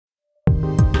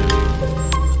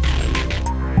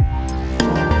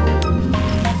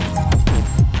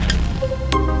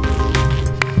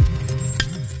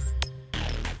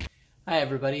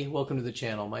everybody, welcome to the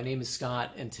channel. My name is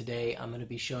Scott and today I'm going to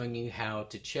be showing you how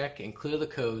to check and clear the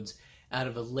codes out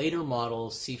of a later model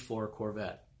C4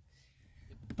 Corvette.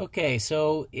 Okay,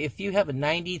 so if you have a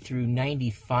 90 through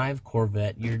 95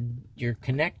 Corvette, your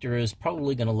connector is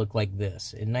probably going to look like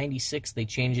this. In 96 they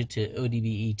changed it to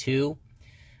ODBE2,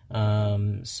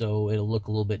 so it'll look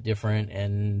a little bit different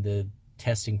and the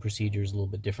testing procedure is a little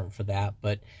bit different for that,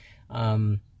 but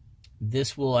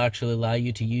this will actually allow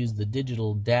you to use the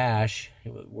digital dash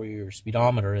where your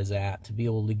speedometer is at to be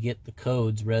able to get the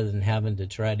codes rather than having to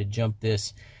try to jump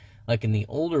this like in the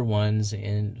older ones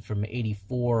from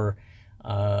 84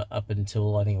 up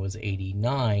until I think it was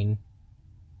 89.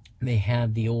 They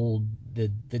had the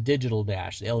digital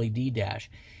dash, the LED dash,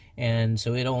 and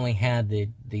so it only had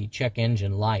the check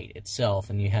engine light itself,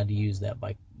 and you had to use that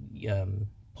by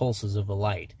pulses of the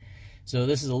light. So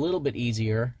this is a little bit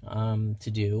easier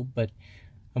to do, but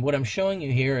what I'm showing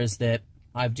you here is that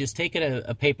I've just taken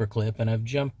a paper clip and I've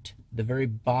jumped the very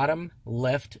bottom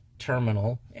left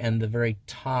terminal and the very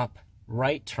top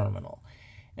right terminal.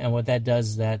 And what that does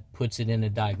is that puts it in a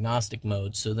diagnostic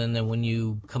mode, so then when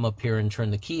you come up here and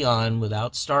turn the key on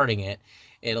without starting it,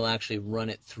 it'll actually run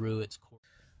it through its course.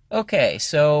 Okay,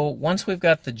 so once we've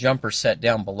got the jumper set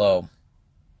down below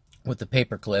with the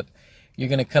paper clip, you're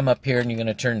going to come up here and you're going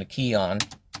to turn the key on,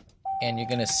 and you're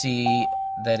going to see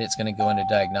that it's going to go into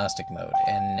diagnostic mode,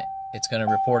 and it's going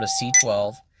to report a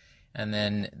C12, and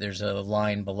then there's a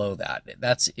line below that.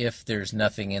 That's if there's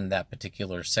nothing in that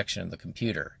particular section of the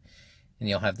computer, and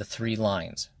you'll have the 3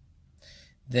 lines.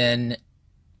 Then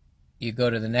you go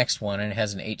to the next one and it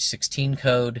has an H16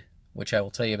 code, which I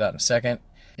will tell you about in a second.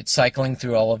 It's cycling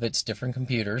through all of its different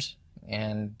computers,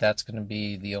 and that's going to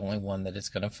be the only one that it's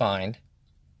going to find.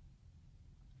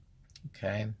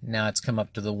 Okay, now it's come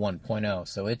up to the 1.0,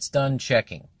 so it's done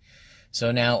checking.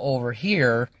 So now over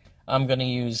here, I'm going to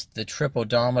use the trip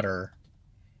odometer,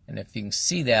 and if you can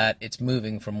see that, it's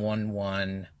moving from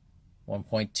 1.1,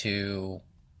 1.2,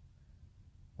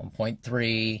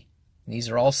 1.3. These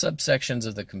are all subsections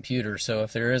of the computer, so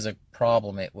if there is a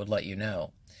problem, it would let you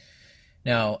know.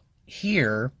 Now,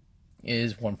 here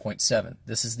is 1.7.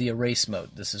 This is the erase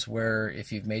mode. This is where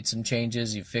if you've made some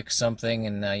changes, you fixed something,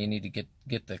 and now you need to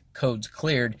get the codes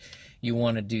cleared, you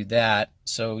want to do that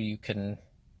so you can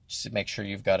just make sure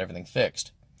you've got everything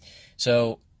fixed.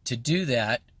 So to do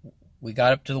that, we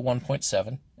got up to the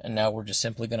 1.7, and now we're just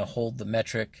simply going to hold the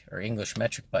metric or English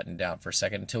metric button down for a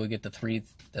second until we get the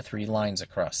three lines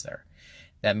across there.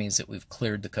 That means that we've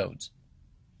cleared the codes.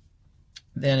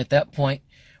 Then at that point,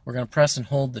 we're going to press and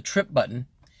hold the trip button,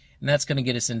 and that's going to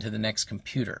get us into the next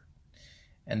computer.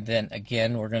 And then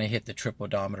again, we're going to hit the trip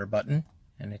odometer button,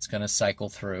 and it's going to cycle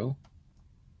through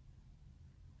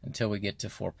until we get to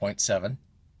 4.7.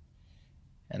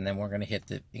 And then we're going to hit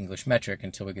the English metric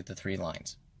until we get the 3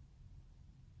 lines.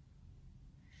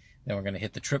 Then we're going to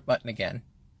hit the trip button again,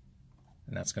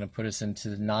 and that's going to put us into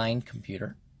the 9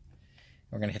 computer.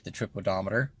 We're going to hit the trip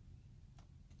odometer,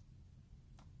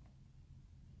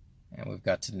 and we've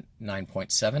got to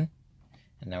 9.7.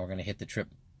 And now we're going to hit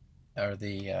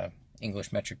the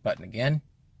English metric button again,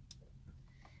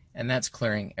 and that's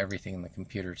clearing everything in the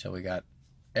computer till we got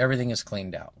everything is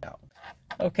cleaned out.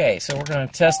 Okay, so we're going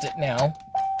to test it now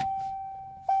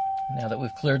that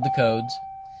we've cleared the codes,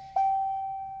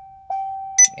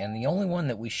 and the only one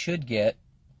that we should get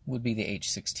would be the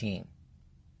H16,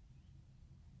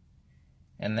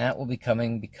 and that will be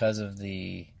coming because of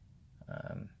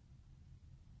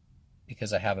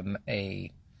because I have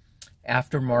a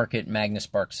aftermarket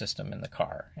MagnaSpark system in the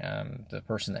car. The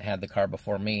person that had the car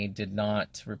before me did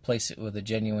not replace it with a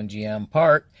genuine GM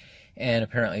part, and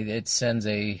apparently it sends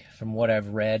from what I've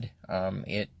read,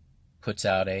 it puts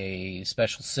out a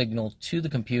special signal to the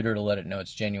computer to let it know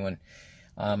it's genuine.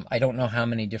 I don't know how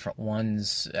many different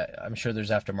ones. I'm sure there's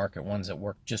aftermarket ones that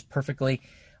work just perfectly.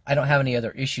 I don't have any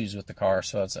other issues with the car,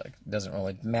 so it doesn't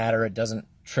really matter. It doesn't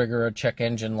trigger a check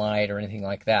engine light or anything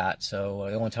like that. So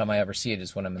the only time I ever see it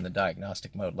is when I'm in the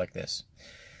diagnostic mode like this.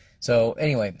 So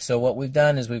anyway, so what we've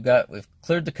done is we've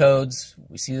cleared the codes.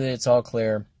 We see that it's all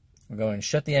clear. We're going to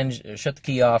shut the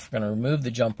key off. We're going to remove the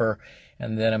jumper,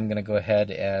 and then I'm going to go ahead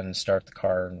and start the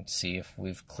car and see if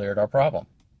we've cleared our problem.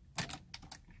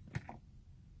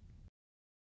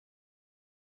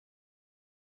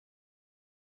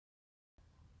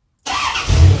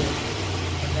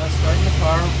 Starting the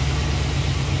car,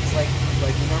 it's like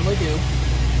we normally do.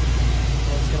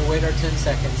 So it's going to wait our 10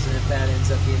 seconds, and if that ends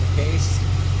up being the case,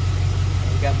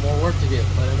 we've got more work to do.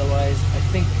 But otherwise, I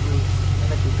think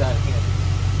we've got it handled.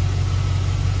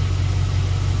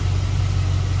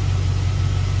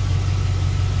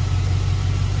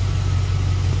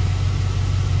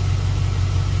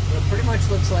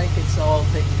 like it's all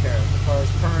taken care of. The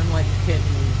car's purring like a kitten,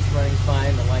 it's running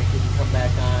fine, the light didn't come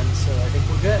back on, so I think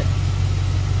we're good.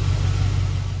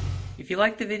 If you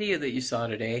liked the video that you saw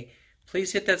today,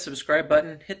 please hit that subscribe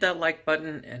button, hit that like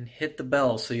button, and hit the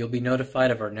bell so you'll be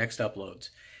notified of our next uploads.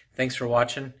 Thanks for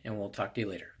watching, and we'll talk to you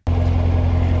later.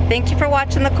 Thank you for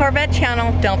watching the Corvette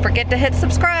channel. Don't forget to hit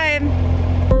subscribe.